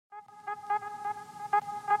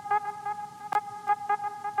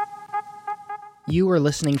You are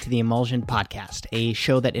listening to the Emulsion Podcast, a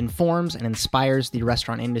show that informs and inspires the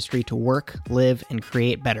restaurant industry to work, live, and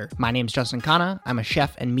create better. My name is Justin Khanna. I'm a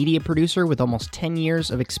chef and media producer with almost 10 years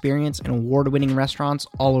of experience in award-winning restaurants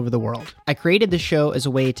all over the world. I created this show as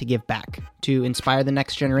a way to give back, to inspire the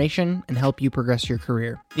next generation, and help you progress your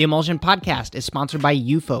career. The Emulsion Podcast is sponsored by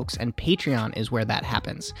you folks, and Patreon is where that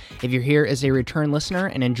happens. If you're here as a return listener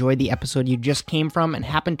and enjoyed the episode you just came from and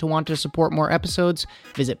happen to want to support more episodes,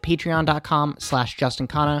 visit patreon.com/Justin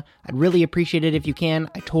Khanna. I'd really appreciate it if you can.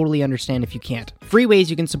 I totally understand if you can't. Free ways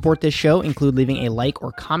you can support this show include leaving a like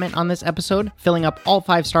or comment on this episode, filling up all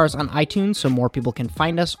 5 stars on iTunes so more people can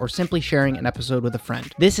find us, or simply sharing an episode with a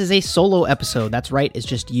friend. This is a solo episode. That's right, it's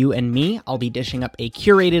just you and me. I'll be dishing up a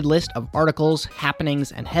curated list of articles,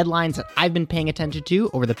 happenings, and headlines that I've been paying attention to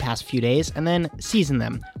over the past few days, and then season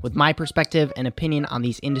them with my perspective and opinion on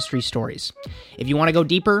these industry stories. If you want to go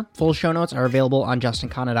deeper, full show notes are available on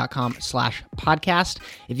justinkhanna.com/podcast.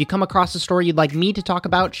 If you come across a story you'd like me to talk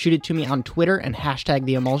about, shoot it to me on Twitter and hashtag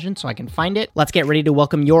the Emulsion so I can find it. Let's get ready to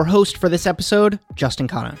welcome your host for this episode, Justin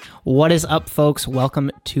Khanna. What is up, folks?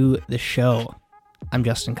 Welcome to the show. I'm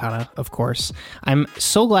Justin Khanna, of course. I'm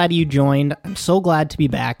so glad you joined. I'm so glad to be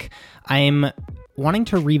back. I'm wanting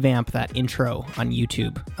to revamp that intro on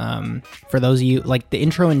YouTube. For those of you, like the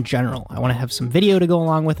intro in general, I want to have some video to go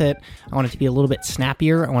along with it. I want it to be a little bit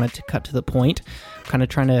snappier. I want it to cut to the point. I'm kind of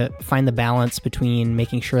trying to find the balance between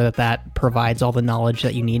making sure that that provides all the knowledge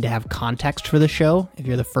that you need to have context for the show if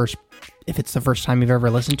it's the first time you've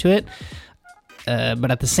ever listened to it.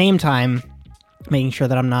 But at the same time, making sure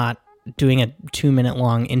that I'm not doing a 2-minute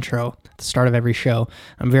long intro at the start of every show.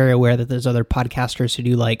 I'm very aware that there's other podcasters who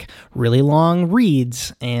do like really long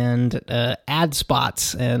reads and ad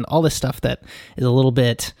spots and all this stuff that is a little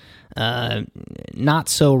bit not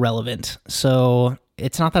so relevant. So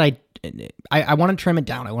it's not that I want to trim it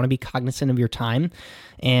down. I want to be cognizant of your time,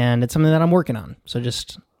 and it's something that I'm working on. So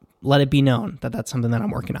just let it be known that that's something that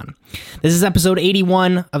I'm working on. This is episode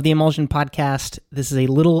 81 of the Emulsion Podcast. This is a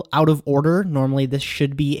little out of order. Normally, this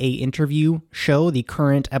should be a interview show. The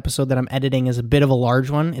current episode that I'm editing is a bit of a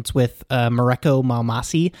large one. It's with Mareko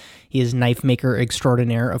Malmasi. He is knife maker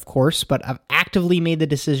extraordinaire, of course, but I've actively made the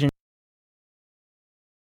decision.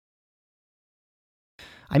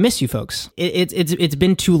 I miss you folks. It's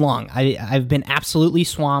been too long. I've been absolutely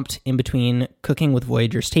swamped in between cooking with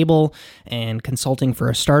Voyager's Table and consulting for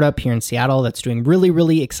a startup here in Seattle that's doing really,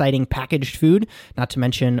 really exciting packaged food, not to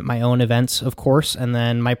mention my own events, of course, and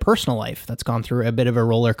then my personal life that's gone through a bit of a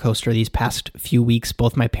roller coaster these past few weeks.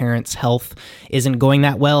 Both my parents' health isn't going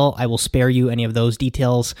that well. I will spare you any of those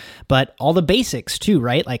details, but all the basics too,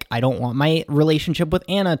 right? Like I don't want my relationship with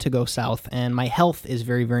Anna to go south, and my health is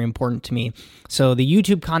very, very important to me. So the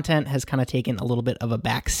YouTube content has kind of taken a little bit of a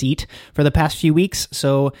back seat for the past few weeks.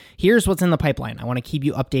 So here's what's in the pipeline. I want to keep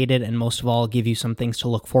you updated and most of all give you some things to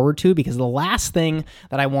look forward to, because the last thing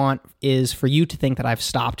that I want is for you to think that I've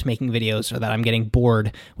stopped making videos or that I'm getting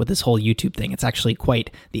bored with this whole YouTube thing. It's actually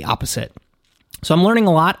quite the opposite. So I'm learning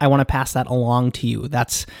a lot. I want to pass that along to you.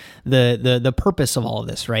 That's the purpose of all of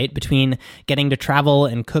this, right? Between getting to travel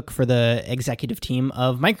and cook for the executive team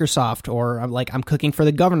of Microsoft, or like I'm cooking for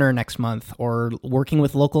the governor next month, or working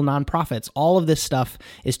with local nonprofits. All of this stuff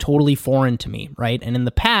is totally foreign to me, right? And in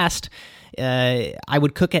the past, I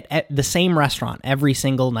would cook at the same restaurant every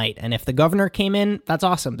single night. And if the governor came in, that's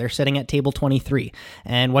awesome. They're sitting at table 23.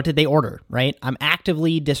 And what did they order, right? I'm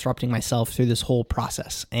actively disrupting myself through this whole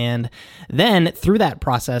process. And then through that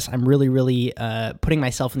process, I'm really, really putting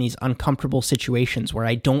myself in these uncomfortable situations where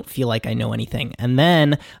I don't feel like I know anything. And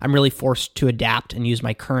then I'm really forced to adapt and use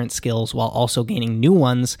my current skills while also gaining new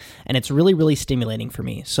ones. And it's really, really stimulating for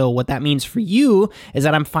me. So what that means for you is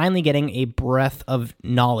that I'm finally getting a breadth of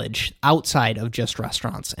knowledge outside of just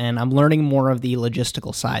restaurants, and I'm learning more of the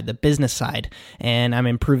logistical side, the business side, and I'm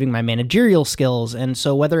improving my managerial skills. And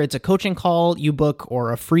so whether it's a coaching call you book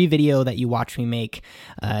or a free video that you watch me make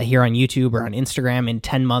here on YouTube or on Instagram in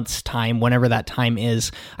 10 months time, whenever that time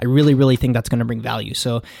is, I really, really think that's going to bring value.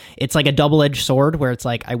 So it's like a double-edged sword where it's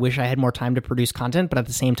like, I wish I had more time to produce content, but at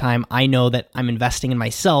the same time, I know that I'm investing in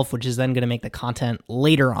myself, which is then going to make the content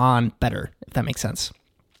later on better, if that makes sense.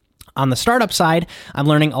 On the startup side, I'm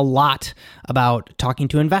learning a lot about talking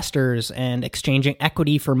to investors and exchanging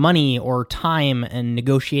equity for money or time, and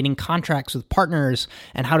negotiating contracts with partners,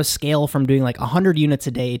 and how to scale from doing like 100 units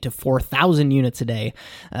a day to 4,000 units a day.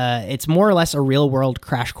 It's more or less a real-world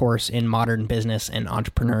crash course in modern business and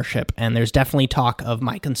entrepreneurship, and there's definitely talk of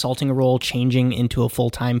my consulting role changing into a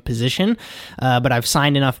full-time position, but I've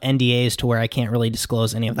signed enough NDAs to where I can't really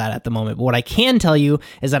disclose any of that at the moment. But what I can tell you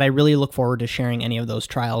is that I really look forward to sharing any of those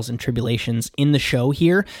trials and tribulations in the show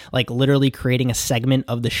here, like literally creating a segment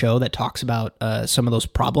of the show that talks about some of those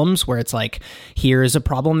problems where it's like, here is a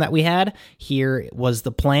problem that we had, here was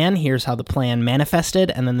the plan, here's how the plan manifested,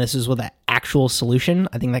 and then this is with an actual solution.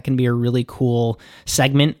 I think that can be a really cool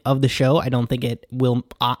segment of the show. I don't think it will...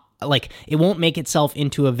 it won't make itself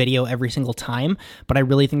into a video every single time, but I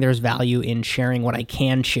really think there's value in sharing what I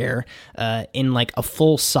can share in like a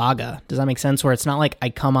full saga. Does that make sense? Where it's not like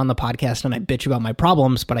I come on the podcast and I bitch about my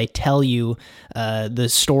problems, but I tell you the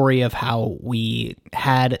story of how we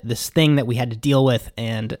had this thing that we had to deal with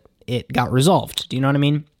and it got resolved. Do you know what I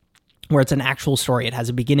mean? Where it's an actual story. It has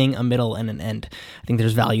a beginning, a middle, and an end. I think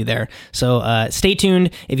there's value there. So stay tuned.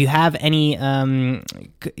 If you have any, anything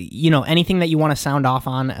that you want to sound off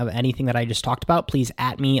on of anything that I just talked about, please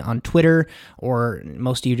 @ me on Twitter, or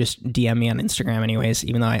most of you just DM me on Instagram anyways,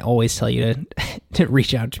 even though I always tell you to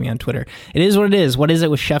reach out to me on Twitter. It is what it is. What is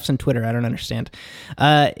it with chefs and Twitter? I don't understand.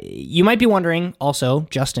 You might be wondering also,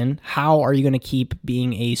 Justin, how are you going to keep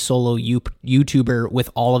being a solo YouTuber with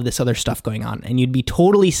all of this other stuff going on? And you'd be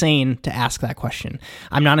totally sane to ask that question.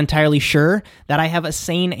 I'm not entirely sure that I have a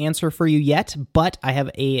sane answer for you yet, but I have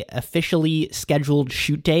a officially scheduled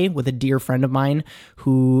shoot day with a dear friend of mine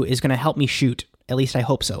who is going to help me shoot. At least I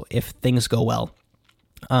hope so, if things go well.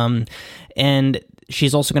 And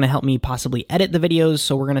she's also going to help me possibly edit the videos,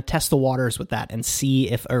 so we're going to test the waters with that and see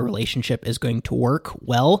if a relationship is going to work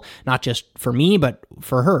well, not just for me, but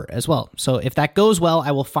for her as well. So if that goes well,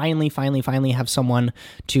 I will finally have someone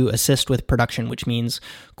to assist with production, which means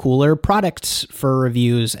cooler products for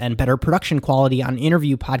reviews and better production quality on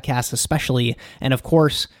interview podcasts especially, and of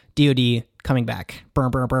course, DoD coming back. Brr,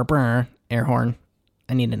 brr, brr, brr. Air horn.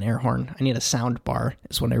 I need an air horn. I need a sound bar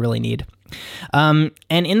is what I really need. And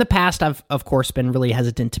in the past, I've, of course, been really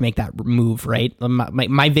hesitant to make that move, right?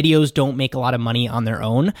 My videos don't make a lot of money on their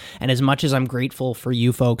own. And as much as I'm grateful for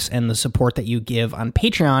you folks and the support that you give on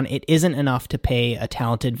Patreon, it isn't enough to pay a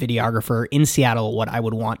talented videographer in Seattle what I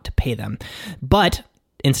would want to pay them. But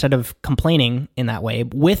instead of complaining in that way,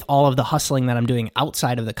 with all of the hustling that I'm doing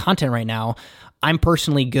outside of the content right now, I'm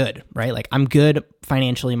personally good, right? Like I'm good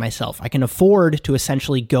financially myself. I can afford to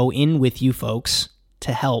essentially go in with you folks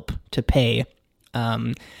to help, to pay,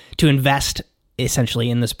 to invest essentially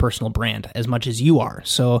in this personal brand as much as you are.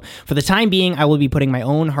 So for the time being, I will be putting my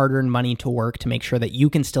own hard-earned money to work to make sure that you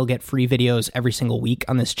can still get free videos every single week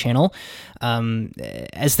on this channel.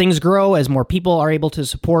 As things grow, as more people are able to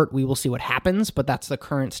support, we will see what happens, but that's the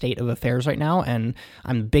current state of affairs right now. And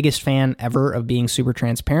I'm the biggest fan ever of being super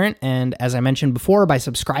transparent. And as I mentioned before, by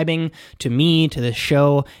subscribing to me, to this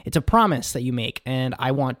show, it's a promise that you make. And I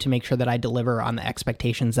want to make sure that I deliver on the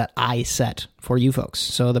expectations that I set for you folks.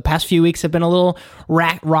 So the past few weeks have been a little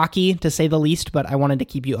rocky, to say the least, but I wanted to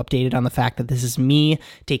keep you updated on the fact that this is me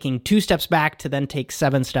taking 2 steps back to then take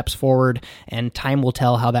 7 steps forward, and time will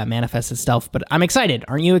tell how that manifests itself. But I'm excited.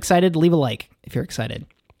 Aren't you excited? Leave a like if you're excited.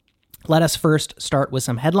 Let us first start with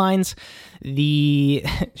some headlines.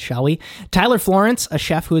 Shall we? Tyler Florence, a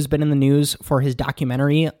chef who has been in the news for his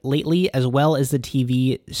documentary lately, as well as the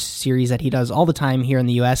TV series that he does all the time here in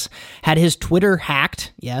the US, had his Twitter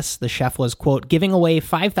hacked. Yes, the chef was, quote, giving away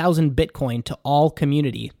 5,000 Bitcoin to all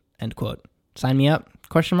community, end quote. Sign me up?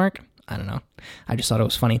 Question mark? I don't know. I just thought it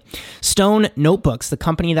was funny. Stone Notebooks, the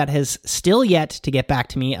company that has still yet to get back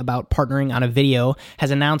to me about partnering on a video,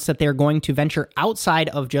 has announced that they're going to venture outside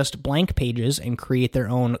of just blank pages and create their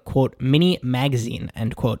own, quote, mini magazine,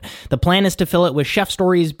 end quote. The plan is to fill it with chef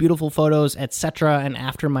stories, beautiful photos, etc. And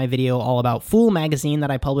after my video all about Fool magazine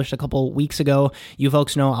that I published a couple weeks ago, you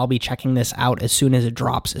folks know I'll be checking this out as soon as it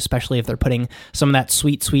drops, especially if they're putting some of that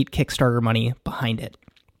sweet, sweet Kickstarter money behind it.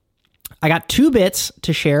 I got 2 bits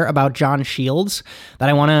to share about John Shields that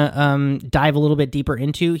I want to dive a little bit deeper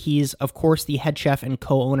into. He's, of course, the head chef and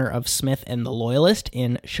co-owner of Smith and the Loyalist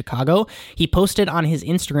in Chicago. He posted on his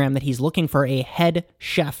Instagram that he's looking for a head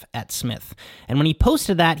chef at Smith. And when he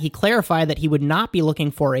posted that, he clarified that he would not be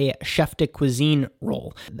looking for a chef de cuisine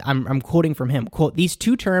role. I'm quoting from him, quote, "These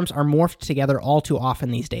 2 terms are morphed together all too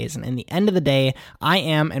often these days. And in the end of the day, I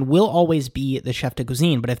am and will always be the chef de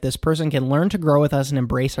cuisine. But if this person can learn to grow with us and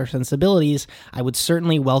embrace our sensibilities, I would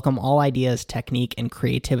certainly welcome all ideas, technique, and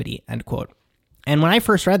creativity," end quote. And when I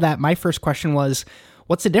first read that, my first question was,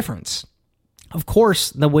 what's the difference? Of course,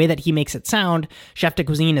 the way that he makes it sound, chef de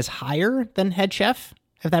cuisine is higher than head chef,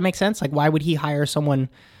 if that makes sense. Like, why would he hire someone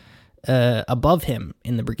above him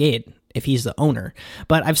in the brigade if he's the owner?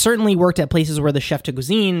 But I've certainly worked at places where the chef de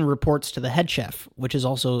cuisine reports to the head chef, which is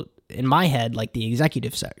also, in my head, like the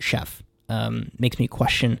executive chef. makes me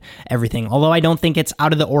question everything. Although I don't think it's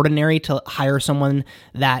out of the ordinary to hire someone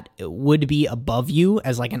that would be above you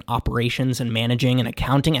as like an operations and managing and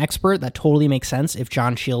accounting expert. That totally makes sense if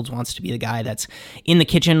John Shields wants to be the guy that's in the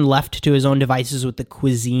kitchen, left to his own devices with the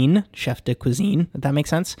cuisine, chef de cuisine, if that makes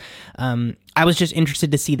sense. I was just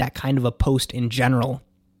interested to see that kind of a post in general.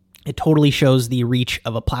 It totally shows the reach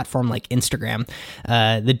of a platform like Instagram.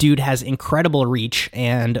 The dude has incredible reach,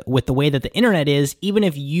 and with the way that the internet is, even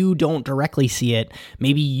if you don't directly see it,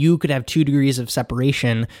 maybe you could have 2 degrees of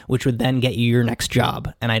separation, which would then get you your next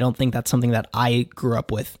job. And I don't think that's something that I grew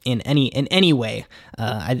up with in any way.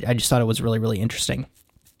 I just thought it was really, really interesting.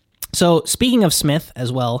 So speaking of Smith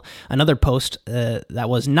as well, another post that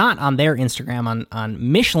was not on their Instagram,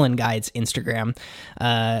 on Michelin Guide's Instagram,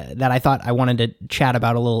 that I thought I wanted to chat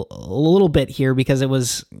about a little bit here because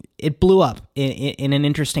it blew up in an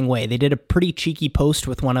interesting way. They did a pretty cheeky post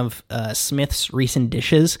with one of Smith's recent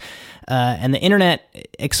dishes, and the internet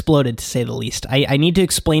exploded, to say the least. I need to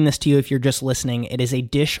explain this to you if you're just listening. It is a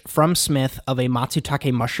dish from Smith of a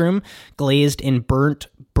matsutake mushroom glazed in burnt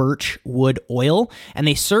birch wood oil, and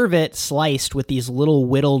they serve it sliced with these little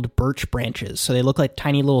whittled birch branches. So they look like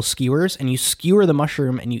tiny little skewers, and you skewer the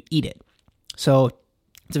mushroom and you eat it. So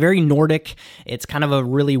it's very Nordic. It's kind of a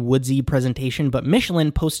really woodsy presentation, but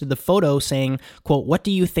Michelin posted the photo saying, quote, "What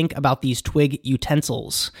do you think about these twig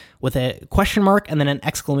utensils?" with a question mark and then an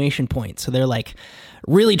exclamation point. So they're like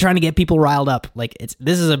really trying to get people riled up. Like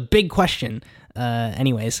this is a big question.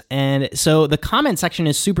 Anyways, and so the comment section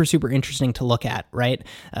is super, super interesting to look at, right?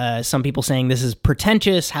 Some people saying this is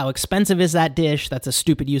pretentious. How expensive is that dish? That's a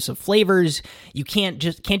stupid use of flavors. Can't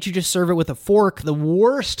you just serve it with a fork? The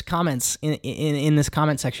worst comments in this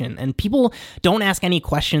comment section, and people don't ask any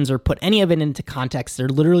questions or put any of it into context. They're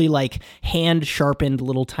literally like hand sharpened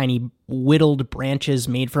little tiny whittled branches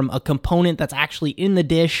made from a component that's actually in the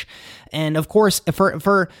dish. And of course,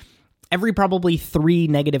 for every probably 3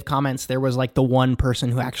 negative comments, there was like the one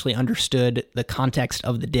person who actually understood the context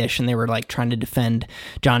of the dish, and they were like trying to defend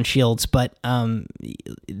John Shields. But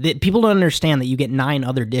people don't understand that you get 9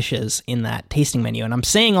 other dishes in that tasting menu. And I'm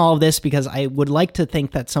saying all of this because I would like to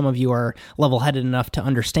think that some of you are level-headed enough to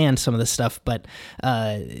understand some of this stuff. But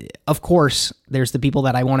of course, there's the people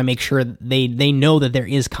that I want to make sure they know that there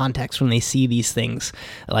is context when they see these things.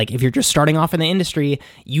 Like if you're just starting off in the industry,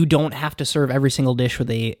 you don't have to serve every single dish with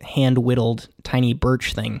a hand whittled tiny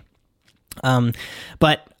birch thing.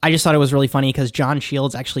 But I just thought it was really funny because John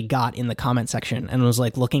Shields actually got in the comment section and was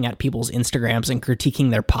like looking at people's Instagrams and critiquing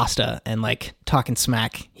their pasta and like talking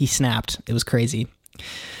smack. He snapped. It was crazy.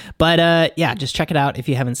 But yeah, just check it out if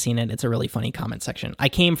you haven't seen it. It's a really funny comment section. I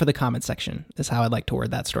came for the comment section, is how I'd like to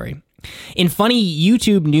word that story. In funny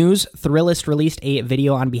YouTube news, Thrillist released a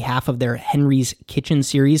video on behalf of their Henry's Kitchen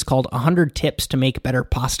series called 100 Tips to Make Better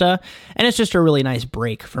Pasta, and it's just a really nice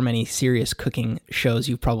break from any serious cooking shows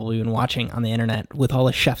you've probably been watching on the internet with all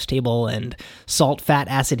the chef's table and salt, fat,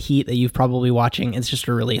 acid, heat that you've probably watching. It's just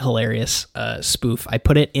a really hilarious spoof. I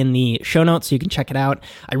put it in the show notes so you can check it out.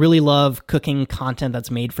 I really love cooking content that's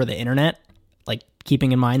made for the internet, like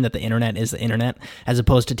keeping in mind that the internet is the internet, as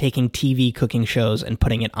opposed to taking TV cooking shows and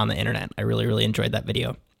putting it on the internet. I really, really enjoyed that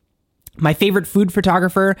video. My favorite food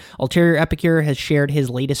photographer, Ulterior Epicure, has shared his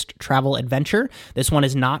latest travel adventure. This one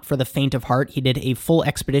is not for the faint of heart. He did a full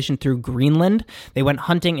expedition through Greenland. They went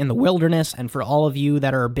hunting in the wilderness, and for all of you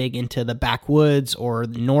that are big into the backwoods or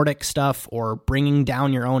the Nordic stuff or bringing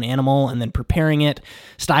down your own animal and then preparing it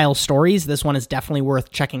style stories, this one is definitely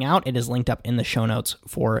worth checking out. It is linked up in the show notes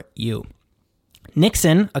for you.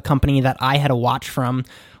 Nixon, a company that I had a watch from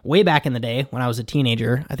way back in the day when I was a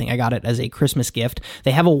teenager. I think I got it as a Christmas gift.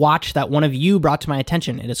 They have a watch that one of you brought to my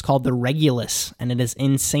attention. It is called the Regulus, and it is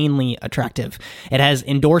insanely attractive. It has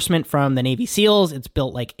endorsement from the Navy SEALs. It's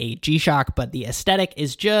built like a G-Shock, but the aesthetic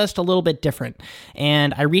is just a little bit different.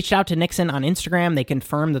 And I reached out to Nixon on Instagram. They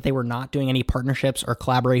confirmed that they were not doing any partnerships or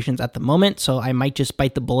collaborations at the moment, so I might just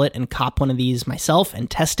bite the bullet and cop one of these myself and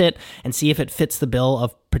test it and see if it fits the bill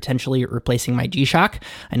of potentially replacing my G-Shock.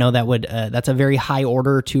 I know that that's a very high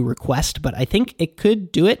order to request, but I think it could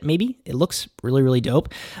do it. Maybe it looks really, really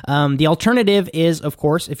dope. The alternative is, of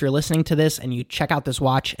course, if you're listening to this and you check out this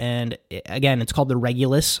watch, and again, it's called the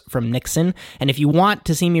Regulus from Nixon. And if you want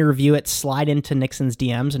to see me review it, slide into Nixon's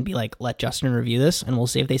DMs and be like, "Let Justin review this," and we'll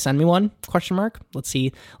see if they send me one? Question mark. Let's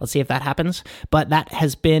see if that happens. But that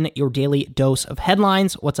has been your daily dose of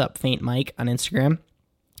headlines. What's up, Faint Mike on Instagram?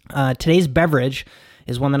 Today's beverage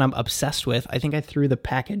is one that I'm obsessed with. I think I threw the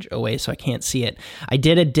package away so I can't see it. I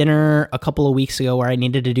did a dinner a couple of weeks ago where I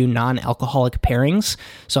needed to do non-alcoholic pairings.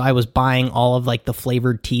 So I was buying all of like the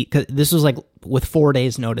flavored tea. 'Cause this was like with 4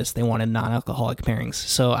 days notice, they wanted non-alcoholic pairings.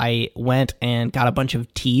 So I went and got a bunch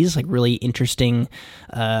of teas, like really interesting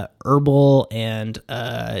herbal and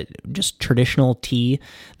just traditional tea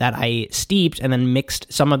that I steeped and then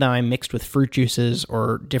mixed. Some of them I mixed with fruit juices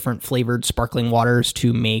or different flavored sparkling waters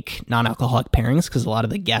to make non-alcoholic pairings, because a lot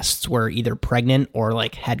of the guests were either pregnant or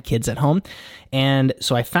like had kids at home. And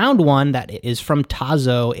so I found one that is from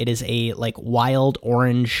Tazo. It is a like wild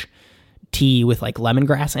orange tea with like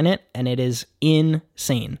lemongrass in it, and it is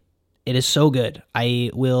insane. It is so good. I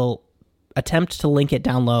will attempt to link it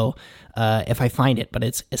down low if I find it, but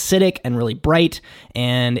it's acidic and really bright,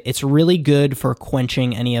 and it's really good for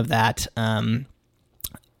quenching any of that.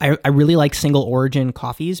 I really like single origin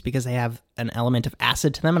coffees because they have an element of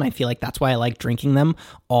acid to them, and I feel like that's why I like drinking them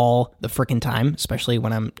all the frickin' time, especially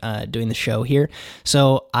when I'm doing the show here.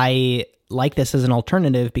 So I like this as an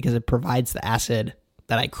alternative because it provides the acid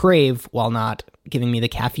that I crave while not giving me the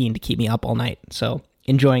caffeine to keep me up all night. So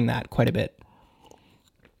enjoying that quite a bit.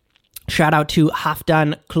 Shout out to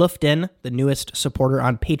Halfdan Kluften, the newest supporter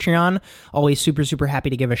on Patreon. Always super, super happy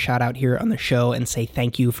to give a shout out here on the show and say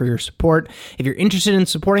thank you for your support. If you're interested in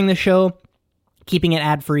supporting the show, keeping it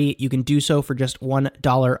ad-free, you can do so for just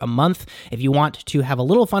 $1 a month. If you want to have a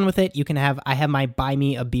little fun with it, I have my Buy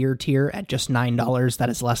Me a Beer tier at just $9. That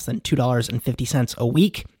is less than $2.50 a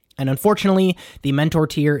week. And unfortunately, the mentor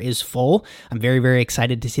tier is full. I'm very, very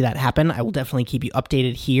excited to see that happen. I will definitely keep you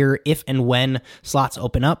updated here if and when slots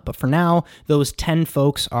open up. But for now, those 10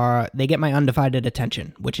 folks they get my undivided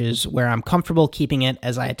attention, which is where I'm comfortable keeping it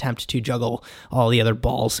as I attempt to juggle all the other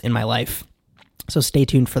balls in my life. So stay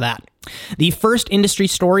tuned for that. The first industry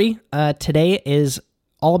story today is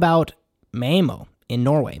all about Maaemo in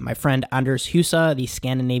Norway. My friend Anders Husa, the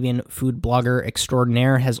Scandinavian food blogger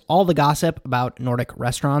extraordinaire, has all the gossip about Nordic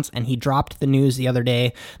restaurants, and he dropped the news the other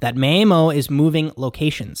day that Maaemo is moving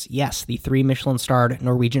locations. Yes, the 3 Michelin-starred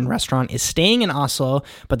Norwegian restaurant is staying in Oslo,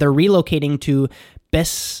 but they're relocating to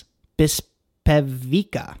Bispevika.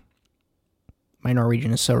 My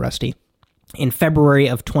Norwegian is so rusty. In February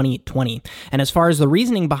of 2020. And as far as the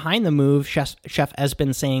reasoning behind the move, Chef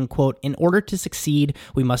Espen saying, quote, "In order to succeed,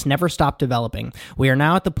 we must never stop developing. We are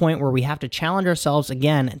now at the point where we have to challenge ourselves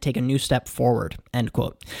again and take a new step forward," end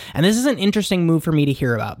quote. And this is an interesting move for me to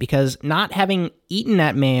hear about, because not having eaten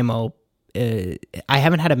at Maaemo, I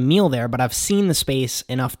haven't had a meal there, but I've seen the space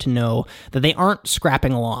enough to know that they aren't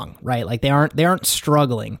scrapping along, right? Like they aren't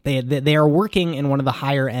struggling. They are working in one of the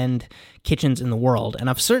higher end kitchens in the world. And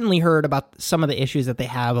I've certainly heard about some of the issues that they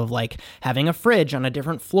have of like having a fridge on a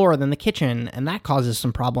different floor than the kitchen, and that causes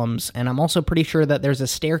some problems. And I'm also pretty sure that there's a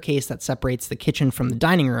staircase that separates the kitchen from the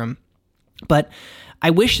dining room. But I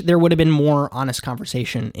wish there would have been more honest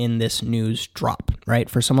conversation in this news drop, right?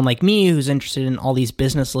 For someone like me who's interested in all these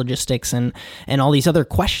business logistics and all these other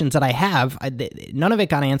questions that I have, none of it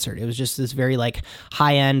got answered. It was just this very like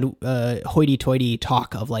high-end hoity-toity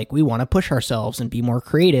talk of like, we want to push ourselves and be more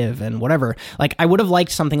creative and whatever. Like I would have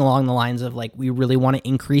liked something along the lines of like, we really want to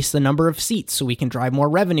increase the number of seats so we can drive more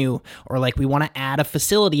revenue, or like we want to add a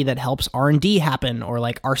facility that helps R&D happen, or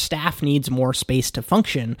like our staff needs more space to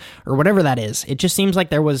function, or whatever that is. It just seems like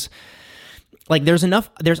there's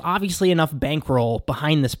obviously enough bankroll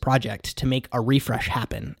behind this project to make a refresh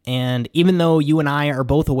happen. And even though you and I are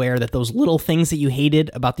both aware that those little things that you hated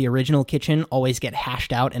about the original kitchen always get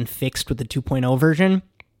hashed out and fixed with the 2.0 version,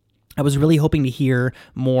 I was really hoping to hear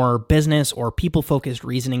more business or people-focused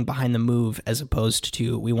reasoning behind the move, as opposed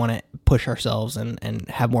to we want to push ourselves and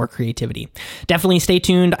have more creativity. Definitely stay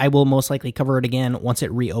tuned. I will most likely cover it again once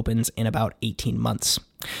it reopens in about 18 months.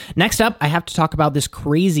 Next up, I have to talk about this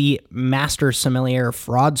crazy master sommelier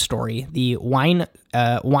fraud story. The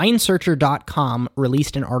winesearcher.com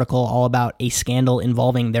released an article all about a scandal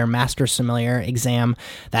involving their master sommelier exam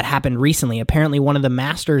that happened recently. Apparently, one of the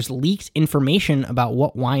masters leaked information about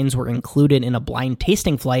what wines were included in a blind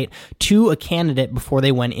tasting flight to a candidate before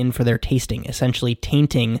they went in for their tasting, essentially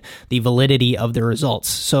tainting the validity of the results.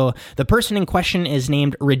 So the person in question is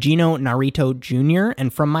named Regino Narito Jr.,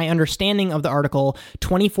 and from my understanding of the article,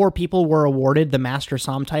 24 people were awarded the Master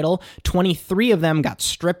Somm title. 23 of them got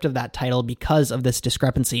stripped of that title because of this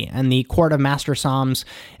discrepancy. And the Court of Master Somms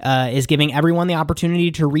is giving everyone the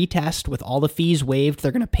opportunity to retest with all the fees waived.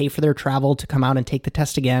 They're going to pay for their travel to come out and take the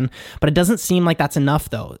test again. But it doesn't seem like that's enough,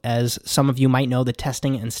 though. As some of you might know, the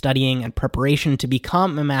testing and studying and preparation to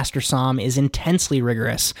become a Master Somm is intensely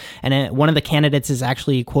rigorous. And one of the candidates is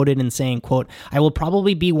actually quoted in saying, quote, "I will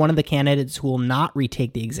probably be one of the candidates who will not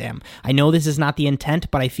retake the exam. I know this is not the intent,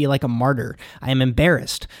 content, but I feel like a martyr. I am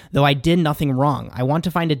embarrassed, though I did nothing wrong. I want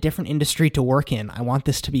to find a different industry to work in. I want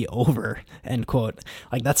this to be over, end quote.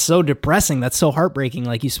 Like, that's so depressing. That's so heartbreaking.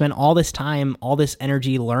 Like, you spend all this time, all this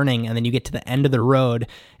energy learning, and then you get to the end of the road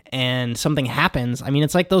and something happens. I mean,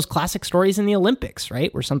 it's like those classic stories in the Olympics,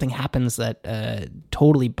 right? Where something happens that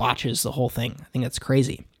totally botches the whole thing. I think that's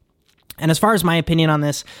crazy. And as far as my opinion on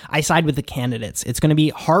this, I side with the candidates. It's got to be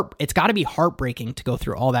heartbreaking to go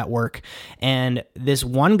through all that work. And this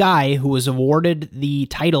one guy who was awarded the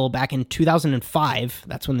title back in 2005,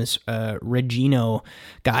 that's when this Regino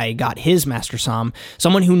guy got his Master Somm,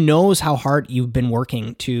 someone who knows how hard you've been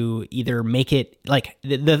working to either make it, like,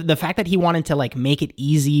 the fact that he wanted to, like, make it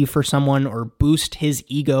easy for someone or boost his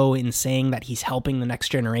ego in saying that he's helping the next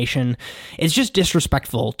generation, it's just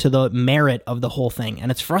disrespectful to the merit of the whole thing.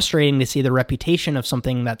 And it's frustrating to see the reputation of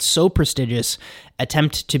something that's so prestigious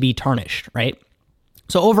attempt to be tarnished, right?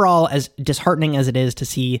 So overall, as disheartening as it is to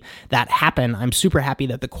see that happen, I'm super happy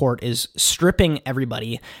that the court is stripping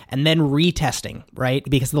everybody and then retesting, right?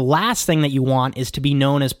 Because the last thing that you want is to be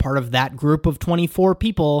known as part of that group of 24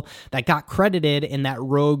 people that got credited in that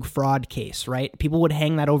rogue fraud case, right? People would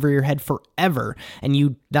hang that over your head forever,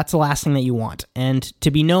 and that's the last thing that you want. And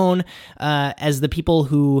to be known as the people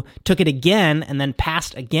who took it again and then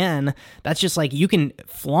passed again, that's just like, you can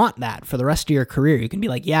flaunt that for the rest of your career. You can be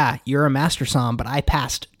like, yeah, you're a Master Somm, but I passed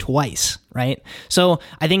twice, right? So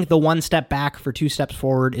I think the one step back for two steps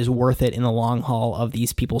forward is worth it in the long haul of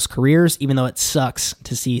these people's careers, even though it sucks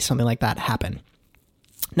to see something like that happen.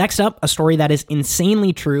 Next up, a story that is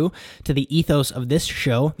insanely true to the ethos of this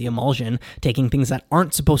show, the emulsion, taking things that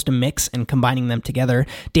aren't supposed to mix and combining them together.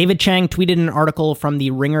 David Chang tweeted an article from the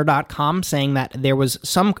ringer.com saying that there was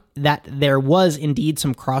indeed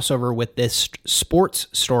some crossover with this sports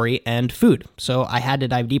story and food. So I had to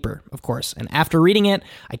dive deeper, of course. And after reading it,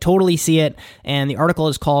 I totally see it. And the article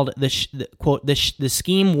is called The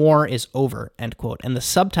Scheme War is Over, end quote. And the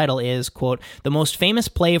subtitle is, quote, the most famous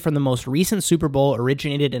play from the most recent Super Bowl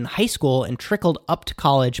originated in high school and trickled up to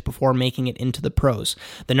college before making it into the pros.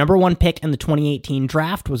 The number one pick in the 2018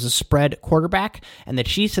 draft was a spread quarterback, and the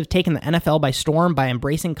Chiefs have taken the NFL by storm by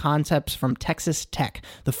embracing concepts from Texas Tech.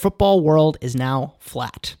 The football world is now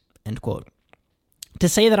flat, end quote. To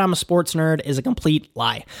say that I'm a sports nerd is a complete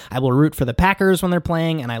lie. I will root for the Packers when they're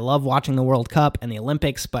playing, and I love watching the World Cup and the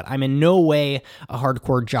Olympics, but I'm in no way a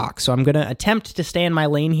hardcore jock. So I'm going to attempt to stay in my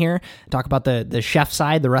lane here, talk about the chef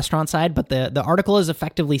side, the restaurant side, but the article is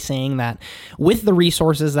effectively saying that with the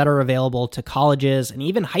resources that are available to colleges and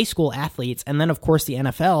even high school athletes, and then of course the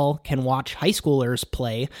NFL can watch high schoolers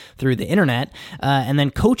play through the internet, and then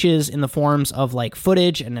coaches in the forms of like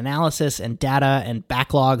footage and analysis and data and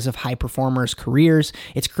backlogs of high performers' careers,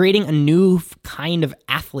 it's creating a new kind of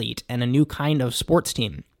athlete and a new kind of sports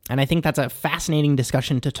team. And I think that's a fascinating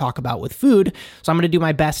discussion to talk about with food. So I'm going to do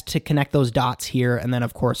my best to connect those dots here and then,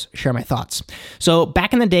 of course, share my thoughts. So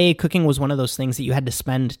back in the day, cooking was one of those things that you had to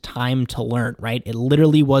spend time to learn, right? It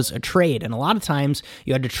literally was a trade. And a lot of times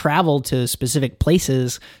you had to travel to specific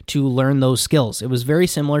places to learn those skills. It was very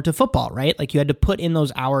similar to football, right? Like you had to put in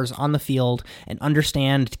those hours on the field and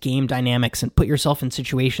understand game dynamics and put yourself in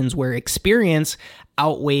situations where experience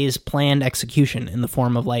outweighs planned execution in the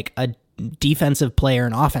form of like a defensive play or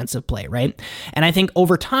an offensive play, right? And I think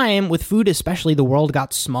over time, with food especially, the world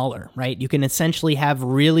got smaller, right? You can essentially have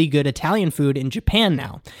really good Italian food in Japan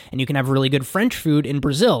now, and you can have really good French food in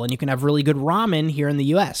Brazil, and you can have really good ramen here in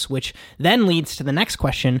the US, which then leads to the next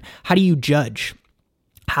question: how do you judge?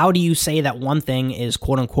 How do you say that one thing is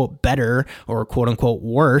quote unquote better or quote unquote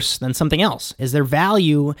worse than something else? Is there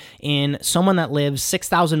value in someone that lives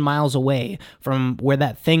 6,000 miles away from where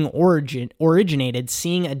that thing originated,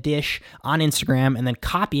 seeing a dish on Instagram and then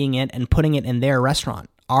copying it and putting it in their restaurant?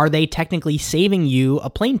 Are they technically saving you a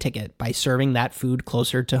plane ticket by serving that food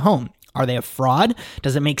closer to home? Are they a fraud?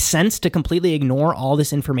 Does it make sense to completely ignore all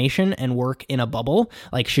this information and work in a bubble?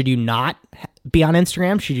 Like, should you not be on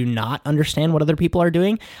Instagram? Should you not understand what other people are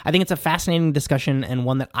doing? I think it's a fascinating discussion and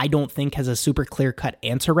one that I don't think has a super clear-cut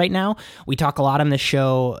answer right now. We talk a lot on this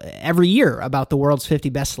show every year about the world's 50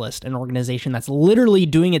 best list, an organization that's literally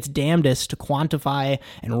doing its damnedest to quantify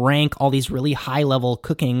and rank all these really high-level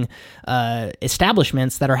cooking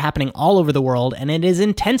establishments that are happening all over the world, and it is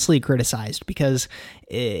intensely criticized because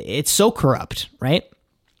it's so corrupt, right?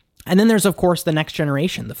 And then there's, of course, the next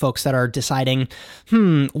generation, the folks that are deciding,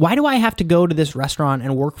 why do I have to go to this restaurant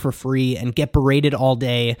and work for free and get berated all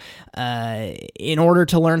day in order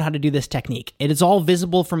to learn how to do this technique? It is all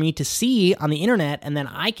visible for me to see on the internet, and then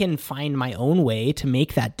I can find my own way to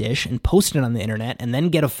make that dish and post it on the internet and then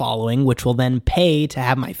get a following, which will then pay to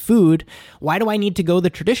have my food. Why do I need to go the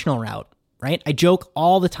traditional route? right? I joke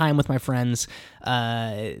all the time with my friends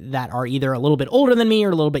that are either a little bit older than me or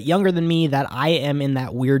a little bit younger than me that I am in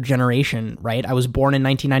that weird generation, right? I was born in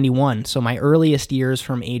 1991, so my earliest years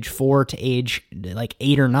from age 4 to age like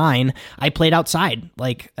 8 or 9, I played outside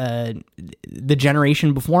like the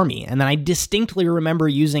generation before me. And then I distinctly remember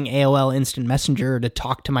using AOL Instant Messenger to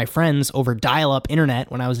talk to my friends over dial-up internet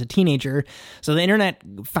when I was a teenager. So the internet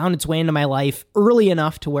found its way into my life early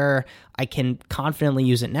enough to where I can confidently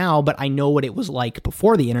use it now, but I know what it was like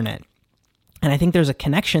before the internet. And I think there's a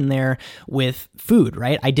connection there with food,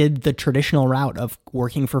 right? I did the traditional route of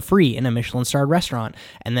working for free in a Michelin-starred restaurant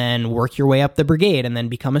and then work your way up the brigade and then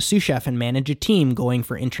become a sous chef and manage a team going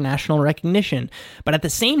for international recognition. But at the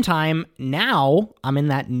same time, now I'm in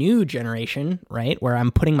that new generation, right, where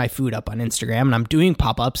I'm putting my food up on Instagram and I'm doing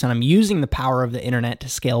pop-ups and I'm using the power of the internet to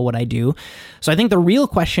scale what I do. So I think the real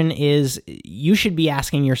question is you should be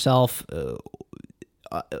asking yourself,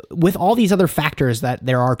 with all these other factors that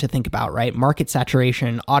there are to think about, right? Market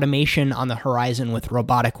saturation, automation on the horizon with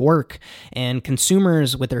robotic work, and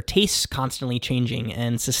consumers with their tastes constantly changing,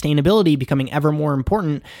 and sustainability becoming ever more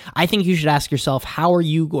important, I think you should ask yourself, how are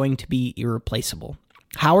you going to be irreplaceable?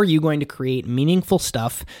 How are you going to create meaningful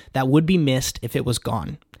stuff that would be missed if it was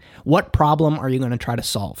gone? What problem are you going to try to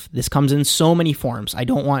solve? This comes in so many forms. I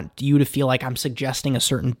don't want you to feel like I'm suggesting a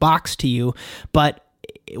certain box to you, but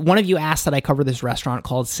one of you asked that I cover this restaurant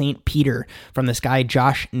called St. Peter from this guy,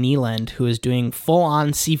 Josh Neeland, who is doing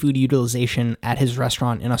full-on seafood utilization at his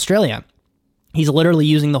restaurant in Australia. He's literally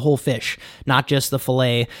using the whole fish, not just the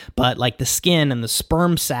fillet, but like the skin and the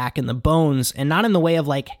sperm sac and the bones, and not in the way of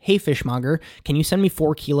like, hey, fishmonger, can you send me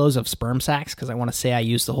 4 kilos of sperm sacs because I want to say I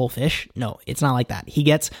used the whole fish? No, it's not like that. He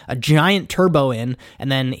gets a giant turbo in,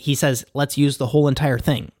 and then he says, let's use the whole entire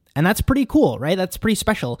thing. And that's pretty cool, right? That's pretty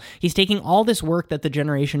special. He's taking all this work that the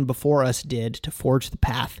generation before us did to forge the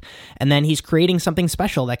path, and then he's creating something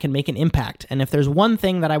special that can make an impact. And if there's one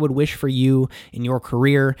thing that I would wish for you in your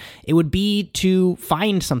career, it would be to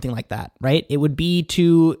find something like that, right? It would be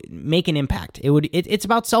to make an impact. It's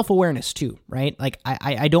about self-awareness too, right? Like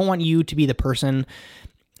I don't want you to be the person.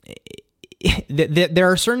 There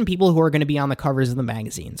are certain people who are going to be on the covers of the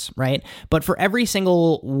magazines, right? But for every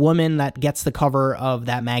single woman that gets the cover of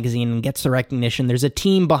that magazine and gets the recognition, there's a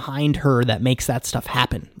team behind her that makes that stuff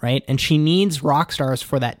happen, right? And she needs rock stars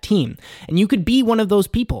for that team. And you could be one of those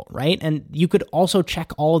people, right? And you could also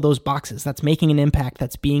check all of those boxes. That's making an impact.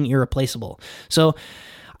 That's being irreplaceable. So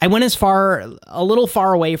I went a little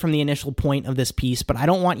far away from the initial point of this piece, but I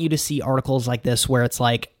don't want you to see articles like this where it's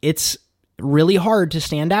like, it's really hard to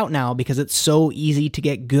stand out now because it's so easy to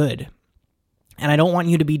get good. And I don't want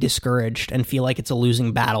you to be discouraged and feel like it's a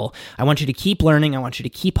losing battle. I want you to keep learning. I want you to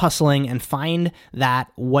keep hustling and find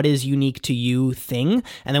that what is unique to you thing.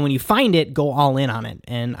 And then when you find it, go all in on it.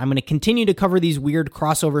 And I'm going to continue to cover these weird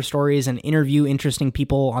crossover stories and interview interesting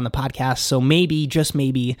people on the podcast. So maybe, just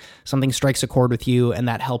maybe, something strikes a chord with you and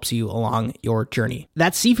that helps you along your journey.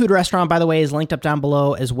 That seafood restaurant, by the way, is linked up down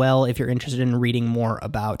below as well if you're interested in reading more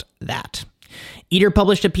about that. Eater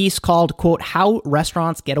published a piece called, quote, "How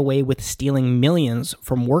Restaurants Get Away with Stealing Millions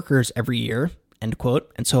from Workers Every Year," end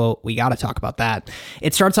quote. And so we got to talk about that.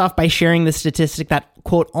 It starts off by sharing the statistic that,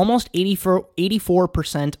 quote, almost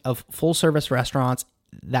 84% of full-service restaurants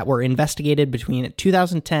that were investigated between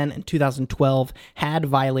 2010 and 2012 had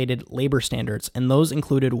violated labor standards, and those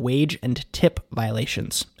included wage and tip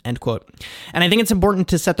violations, end quote. And I think it's important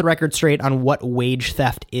to set the record straight on what wage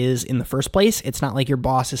theft is in the first place. It's not like your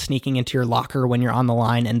boss is sneaking into your locker when you're on the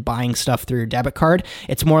line and buying stuff through your debit card.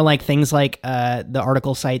 It's more like things like the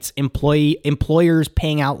article cites employers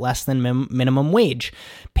paying out less than minimum wage,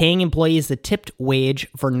 paying employees the tipped wage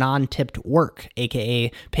for non-tipped work,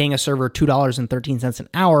 aka paying a server $2.13 an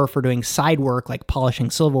hour for doing side work like polishing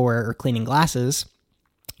silverware or cleaning glasses,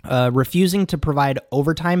 refusing to provide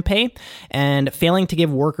overtime pay, and failing to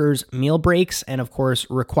give workers meal breaks, and of course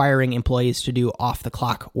requiring employees to do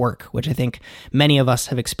off-the-clock work, which I think many of us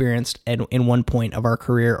have experienced in one point of our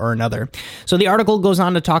career or another. So the article goes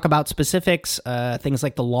on to talk about specifics, things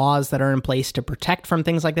like the laws that are in place to protect from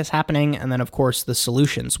things like this happening, and then of course the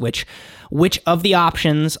solutions, which of the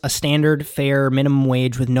options, a standard fair minimum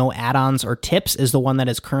wage with no add-ons or tips, is the one that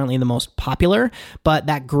is currently the most popular, but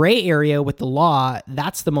that gray area with the law,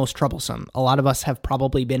 that's the most troublesome. A lot of us have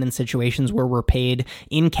probably been in situations where we're paid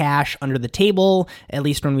in cash under the table, at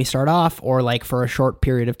least when we start off, or like for a short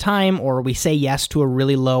period of time, or we say yes to a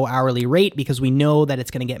really low hourly rate because we know that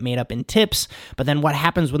it's going to get made up in tips. But then what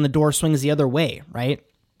happens when the door swings the other way, right?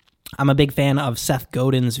 I'm a big fan of Seth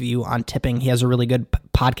Godin's view on tipping. He has a really good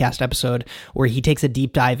podcast episode where he takes a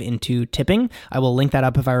deep dive into tipping. I will link that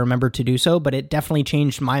up if I remember to do so, but it definitely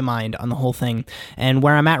changed my mind on the whole thing. And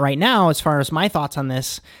where I'm at right now, as far as my thoughts on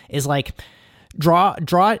this, is like draw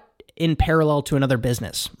it in parallel to another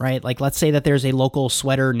business, right? Like let's say that there's a local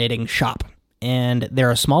sweater knitting shop, and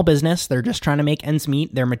they're a small business. They're just trying to make ends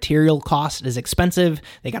meet. Their material cost is expensive.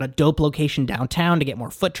 They got a dope location downtown to get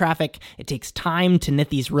more foot traffic. It takes time to knit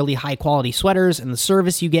these really high quality sweaters, and the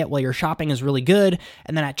service you get while you're shopping is really good.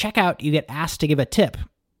 And then at checkout, you get asked to give a tip.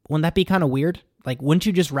 Wouldn't that be kind of weird? Like, wouldn't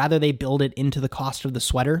you just rather they build it into the cost of the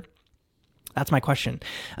sweater? That's my question.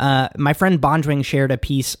 My friend Bonjwing shared a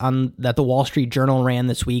piece that the Wall Street Journal ran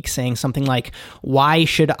this week saying something like, "Why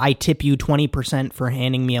should I tip you 20% for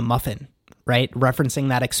handing me a muffin?" Right? Referencing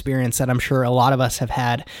that experience that I'm sure a lot of us have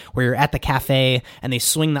had where you're at the cafe and they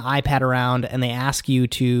swing the iPad around and they ask you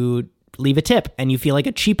to leave a tip and you feel like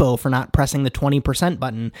a cheapo for not pressing the 20%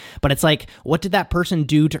 button. But it's like, what did that person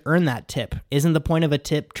do to earn that tip? Isn't the point of a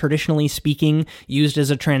tip, traditionally speaking, used as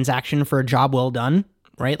a transaction for a job well done?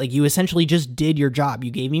 Right? Like you essentially just did your job.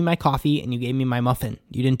 You gave me my coffee and you gave me my muffin.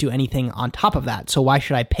 You didn't do anything on top of that. So why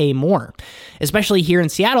should I pay more? Especially here in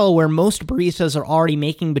Seattle, where most baristas are already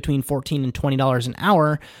making between $14 and $20 an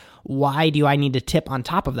hour. Why do I need to tip on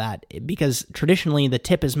top of that? Because traditionally the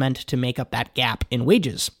tip is meant to make up that gap in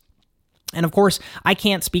wages. And of course, I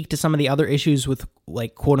can't speak to some of the other issues with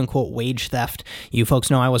like quote unquote wage theft. You folks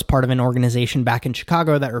know I was part of an organization back in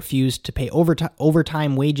Chicago that refused to pay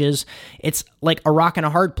overtime wages. It's like a rock and a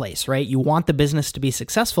hard place, right? You want the business to be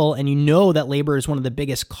successful and you know that labor is one of the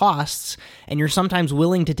biggest costs, and you're sometimes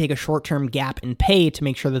willing to take a short-term gap in pay to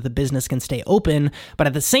make sure that the business can stay open. But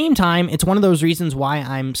at the same time, it's one of those reasons why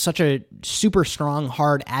I'm such a super strong,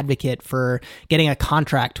 hard advocate for getting a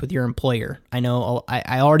contract with your employer. I know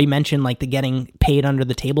I already mentioned like the getting paid under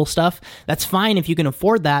the table stuff. That's fine if you can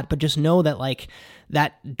afford that, but just know that like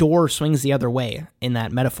that door swings the other way in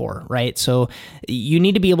that metaphor, right? So you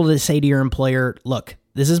need to be able to say to your employer, look,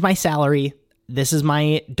 this is my salary. This is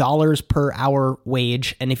my dollars per hour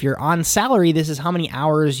wage. And if you're on salary, this is how many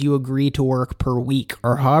hours you agree to work per week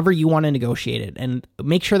or however you want to negotiate it, and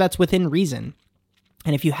make sure that's within reason.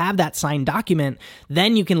 And if you have that signed document,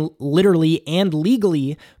 then you can literally and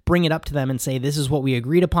legally bring it up to them and say, this is what we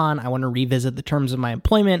agreed upon. I want to revisit the terms of my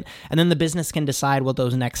employment. And then the business can decide what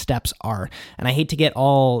those next steps are. And I hate to get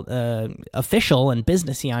all official and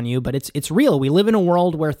businessy on you, but it's real. We live in a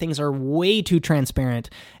world where things are way too transparent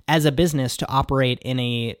as a business to operate in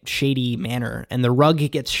a shady manner. And the rug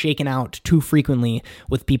gets shaken out too frequently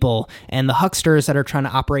with people. And the hucksters that are trying to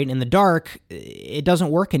operate in the dark, it doesn't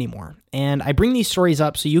work anymore. And I bring these stories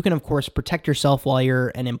up so you can, of course, protect yourself while you're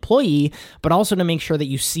an employee, but also to make sure that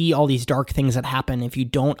you see all these dark things that happen if you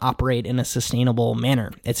don't operate in a sustainable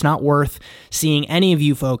manner. It's not worth seeing any of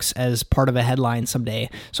you folks as part of a headline someday.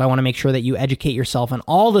 So I want to make sure that you educate yourself on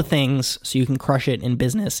all the things so you can crush it in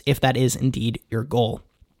business if that is indeed your goal.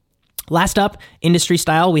 Last up, industry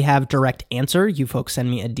style, we have direct answer. You folks send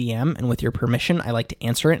me a DM, and with your permission, I like to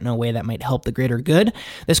answer it in a way that might help the greater good.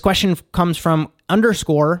 This question comes from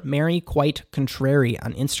 _Mary Quite Contrary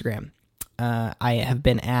on Instagram. I have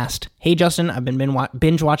been asked, hey, Justin, I've been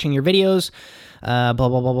binge watching your videos, blah, blah,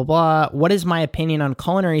 blah, blah, blah. What is my opinion on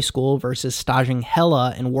culinary school versus staging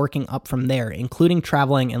hella and working up from there, including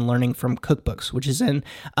traveling and learning from cookbooks, which is an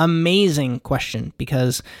amazing question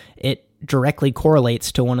because it directly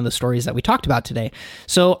correlates to one of the stories that we talked about today.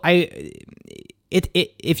 So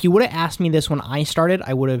if you would have asked me this when I started,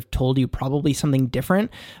 I would have told you probably something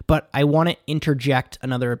different, but I want to interject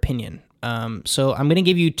another opinion. So I'm going to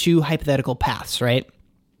give you two hypothetical paths, right?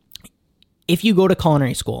 If you go to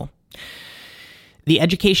culinary school, the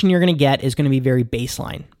education you're going to get is going to be very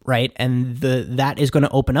baseline, right? And that is going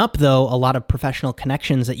to open up, though, a lot of professional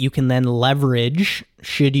connections that you can then leverage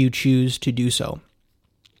should you choose to do so.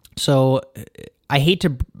 So I hate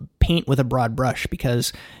to paint with a broad brush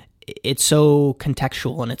because it's so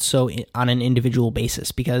contextual and it's so on an individual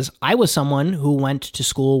basis, because I was someone who went to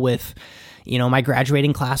school with, my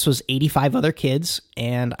graduating class was 85 other kids,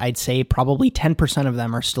 and I'd say probably 10% of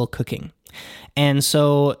them are still cooking. And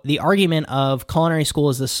so the argument of culinary school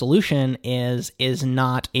as the solution is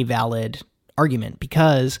not a valid argument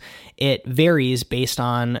because it varies based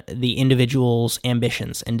on the individual's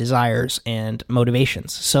ambitions and desires and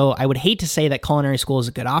motivations. So I would hate to say that culinary school is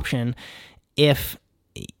a good option if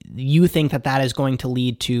you think that that is going to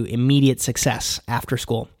lead to immediate success after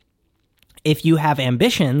school. If you have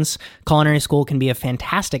ambitions, culinary school can be a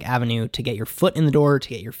fantastic avenue to get your foot in the door, to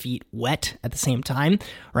get your feet wet at the same time,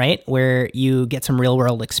 right? Where you get some real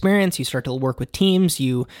world experience, you start to work with teams,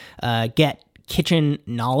 you get kitchen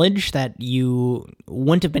knowledge that you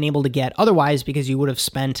wouldn't have been able to get otherwise because you would have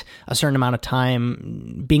spent a certain amount of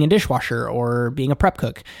time being a dishwasher or being a prep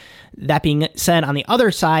cook. That being said, on the other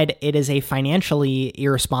side, it is a financially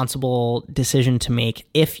irresponsible decision to make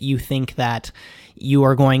if you think that you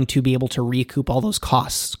are going to be able to recoup all those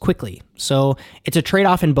costs quickly. So it's a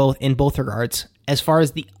trade-off in both regards. As far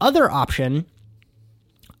as the other option,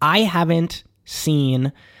 I haven't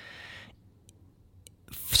seen,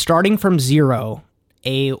 starting from zero,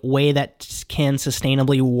 a way that can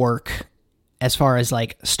sustainably work as far as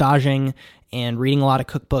like staging and reading a lot of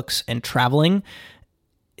cookbooks and traveling,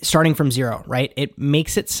 starting from zero, right? It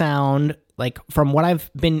makes it sound like, from what I've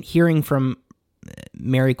been hearing from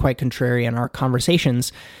Mary Quite Contrary in our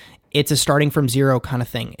conversations, it's a starting from zero kind of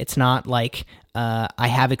thing. It's not like I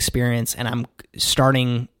have experience and I'm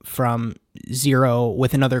starting from zero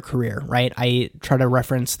with another career, right? I try to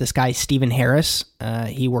reference this guy, Stephen Harris.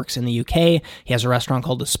 He works in the UK. He has a restaurant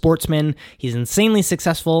called The Sportsman. He's insanely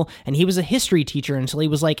successful, and he was a history teacher until he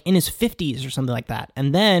was like in his 50s or something like that.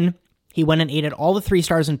 And then he went and ate at all the 3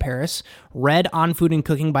 stars in Paris, read On Food and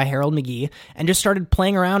Cooking by Harold McGee, and just started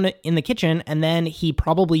playing around in the kitchen. And then he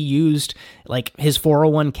probably used like his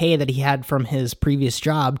 401k that he had from his previous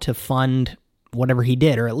job to fund whatever he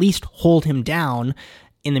did, or at least hold him down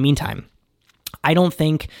in the meantime. I don't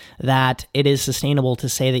think that it is sustainable to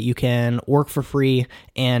say that you can work for free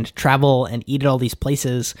and travel and eat at all these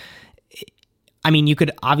places. I mean, you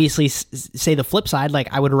could obviously say the flip side,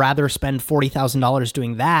 like I would rather spend $40,000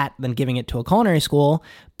 doing that than giving it to a culinary school,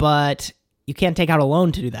 but you can't take out a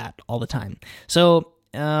loan to do that all the time. So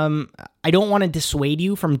I don't want to dissuade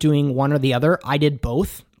you from doing one or the other. I did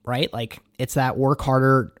both, right? Like it's that work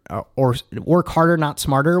harder or work harder, not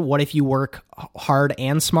smarter. What if you work hard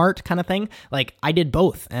and smart kind of thing? Like I did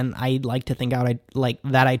both, and I like to think I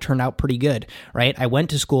turned out pretty good, right? I went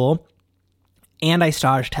to school, and I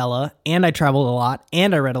staged hella, and I traveled a lot,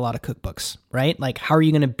 and I read a lot of cookbooks, right? Like, how are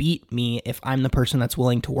you going to beat me if I'm the person that's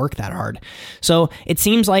willing to work that hard? So it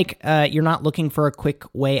seems like you're not looking for a quick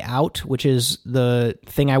way out, which is the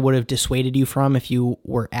thing I would have dissuaded you from if you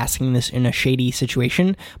were asking this in a shady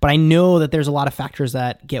situation. But I know that there's a lot of factors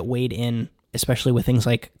that get weighed in, especially with things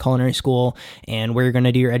like culinary school and where you're going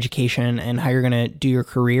to do your education and how you're going to do your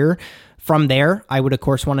career. From there, I would, of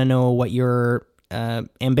course, want to know what your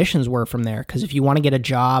ambitions were from there. Because if you want to get a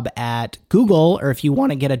job at Google, or if you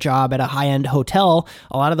want to get a job at a high-end hotel,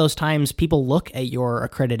 a lot of those times people look at your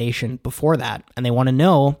accreditation before that, and they want to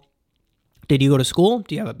know, did you go to school?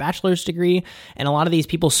 Do you have a bachelor's degree? And a lot of these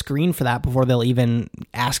people screen for that before they'll even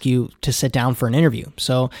ask you to sit down for an interview.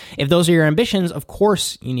 So if those are your ambitions, of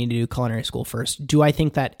course you need to do culinary school first. Do I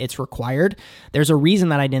think that it's required? There's a reason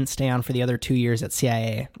that I didn't stay on for the other 2 years at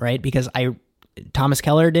CIA, right? Because Thomas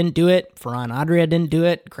Keller didn't do it. Ferran Adria didn't do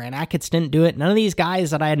it. Grant Achatz didn't do it. None of these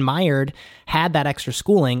guys that I admired had that extra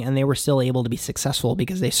schooling, and they were still able to be successful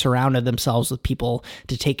because they surrounded themselves with people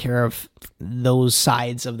to take care of those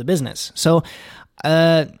sides of the business. So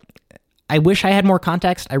I wish I had more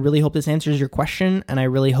context. I really hope this answers your question, and I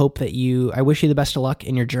really hope that I wish you the best of luck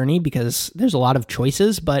in your journey, because there's a lot of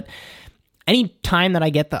choices, but any time that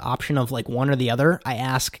I get the option of like one or the other, I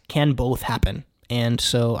ask, can both happen? And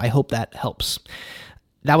so I hope that helps.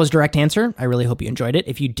 That was direct answer. I really hope you enjoyed it.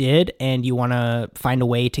 If you did, and you want to find a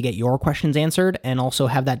way to get your questions answered and also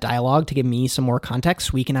have that dialogue to give me some more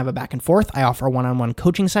context, we can have a back and forth. I offer one-on-one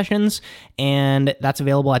coaching sessions, and that's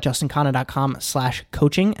available at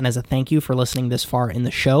justinkhanna.com/coaching. And as a thank you for listening this far in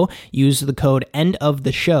the show, use the code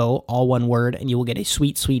ENDOFTHESHOW, all one word, and you will get a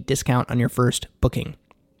sweet, sweet discount on your first booking.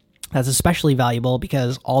 That's especially valuable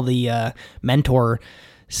because all the mentor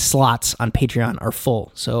slots on Patreon are full.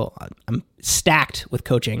 So I'm stacked with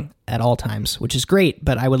coaching at all times, which is great,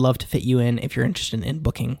 but I would love to fit you in if you're interested in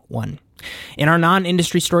booking one. In our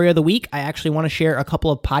non-industry story of the week, I actually want to share a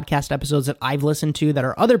couple of podcast episodes that I've listened to that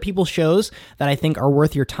are other people's shows that I think are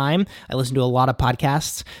worth your time. I listen to a lot of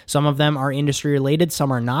podcasts. Some of them are industry related,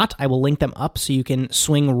 some are not. I will link them up so you can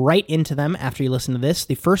swing right into them after you listen to this.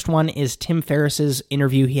 The first one is Tim Ferriss's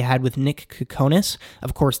interview he had with Nick Kokonis,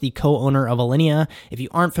 of course, the co-owner of Alinea. If you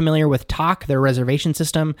aren't familiar with Tock, their reservation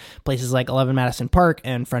system, places like 11 Madison Park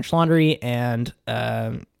and French Laundry, and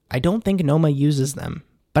I don't think Noma uses them.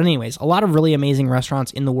 But anyways, a lot of really amazing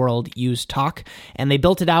restaurants in the world use Tock, and they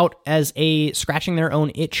built it out as a scratching their own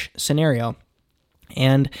itch scenario.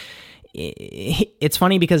 And it's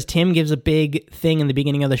funny because Tim gives a big thing in the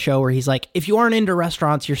beginning of the show where he's like, if you aren't into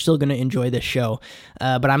restaurants, you're still going to enjoy this show.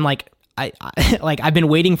 But I'm like, I've been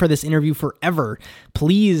waiting for this interview forever.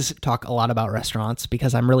 Please talk a lot about restaurants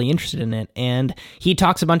because I'm really interested in it. And he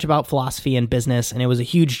talks a bunch about philosophy and business, and it was a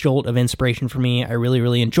huge jolt of inspiration for me. I really,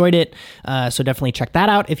 really enjoyed it. So definitely check that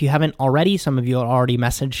out if you haven't already. Some of you have already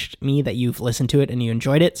messaged me that you've listened to it and you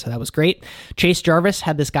enjoyed it, so that was great. Chase Jarvis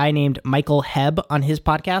had this guy named Michael Hebb on his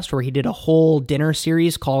podcast where he did a whole dinner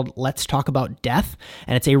series called Let's Talk About Death,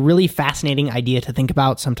 and it's a really fascinating idea to think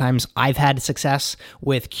about. Sometimes I've had success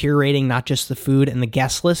with curating not just the food and the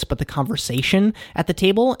guest list, but the conversation at the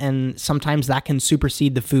table. And sometimes that can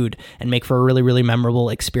supersede the food and make for a really, really memorable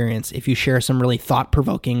experience if you share some really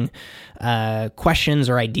thought-provoking questions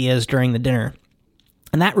or ideas during the dinner.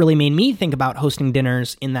 And that really made me think about hosting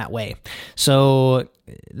dinners in that way. So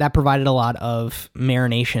that provided a lot of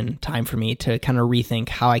marination time for me to kind of rethink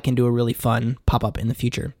how I can do a really fun pop-up in the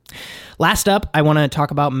future. Last up, I want to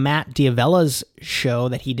talk about Matt D'Avella's show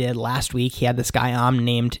that he did last week. He had this guy on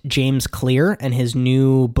named James Clear and his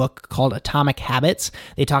new book called Atomic Habits.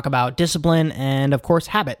 They talk about discipline and, of course,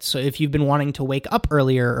 habits. So if you've been wanting to wake up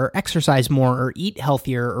earlier or exercise more or eat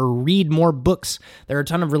healthier or read more books, there are a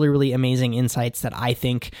ton of really, really amazing insights that I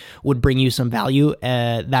think would bring you some value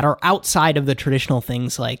that are outside of the traditional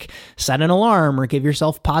things like set an alarm or give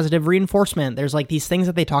yourself positive reinforcement. There's like these things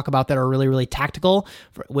that they talk about that are really, really tactical,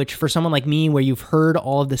 which for someone like me, where you've heard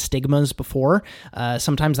all of the stigmas before,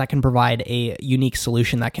 sometimes that can provide a unique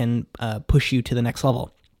solution that can push you to the next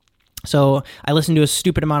level. So I listen to a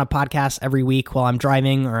stupid amount of podcasts every week while I'm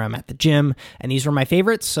driving or I'm at the gym, and these are my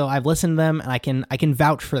favorites. So I've listened to them, and I can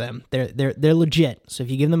vouch for them. They're legit. So if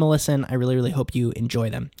you give them a listen, I really, really hope you enjoy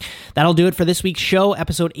them. That'll do it for this week's show,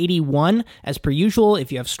 episode 81. As per usual,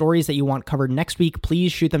 if you have stories that you want covered next week,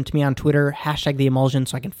 please shoot them to me on Twitter, #TheEmulsion,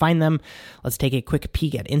 so I can find them. Let's take a quick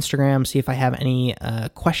peek at Instagram, see if I have any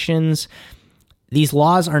questions. These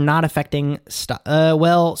laws are not affecting, so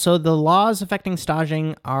the laws affecting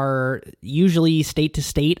staging are usually state to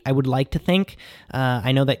state, I would like to think.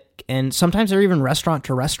 I know that, and sometimes they're even restaurant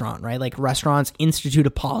to restaurant, right? Like restaurants institute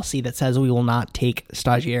a policy that says we will not take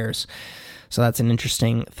stagiaires. So that's an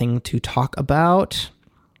interesting thing to talk about.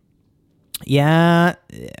 Yeah,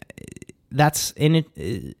 that's in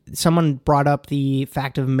it. Someone brought up the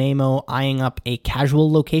fact of Maaemo eyeing up a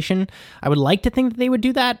casual location. I would like to think that they would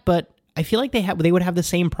do that, but I feel like they would have the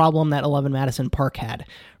same problem that 11 Madison Park had,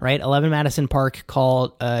 right? 11 Madison Park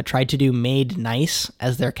tried to do Made Nice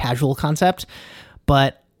as their casual concept,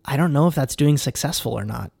 but I don't know if that's doing successful or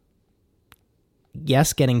not.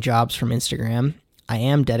 Yes, getting jobs from Instagram. I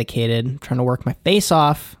am dedicated, trying to work my face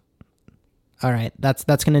off. All right, that's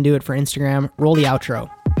going to do it for Instagram. Roll the outro.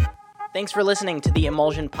 Thanks for listening to the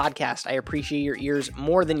Emulsion Podcast. I appreciate your ears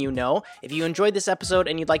more than you know. If you enjoyed this episode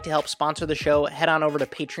and you'd like to help sponsor the show, head on over to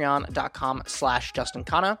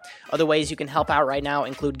patreon.com/JustinKhanna. Other ways you can help out right now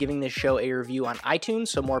include giving this show a review on iTunes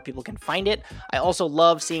so more people can find it. I also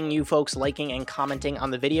love seeing you folks liking and commenting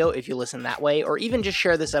on the video if you listen that way, or even just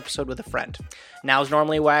share this episode with a friend. Now is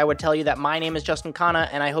normally where I would tell you that my name is Justin Khanna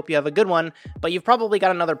and I hope you have a good one, but you've probably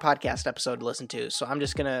got another podcast episode to listen to, so I'm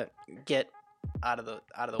just going to get out of the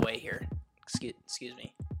way here. Excuse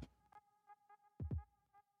me.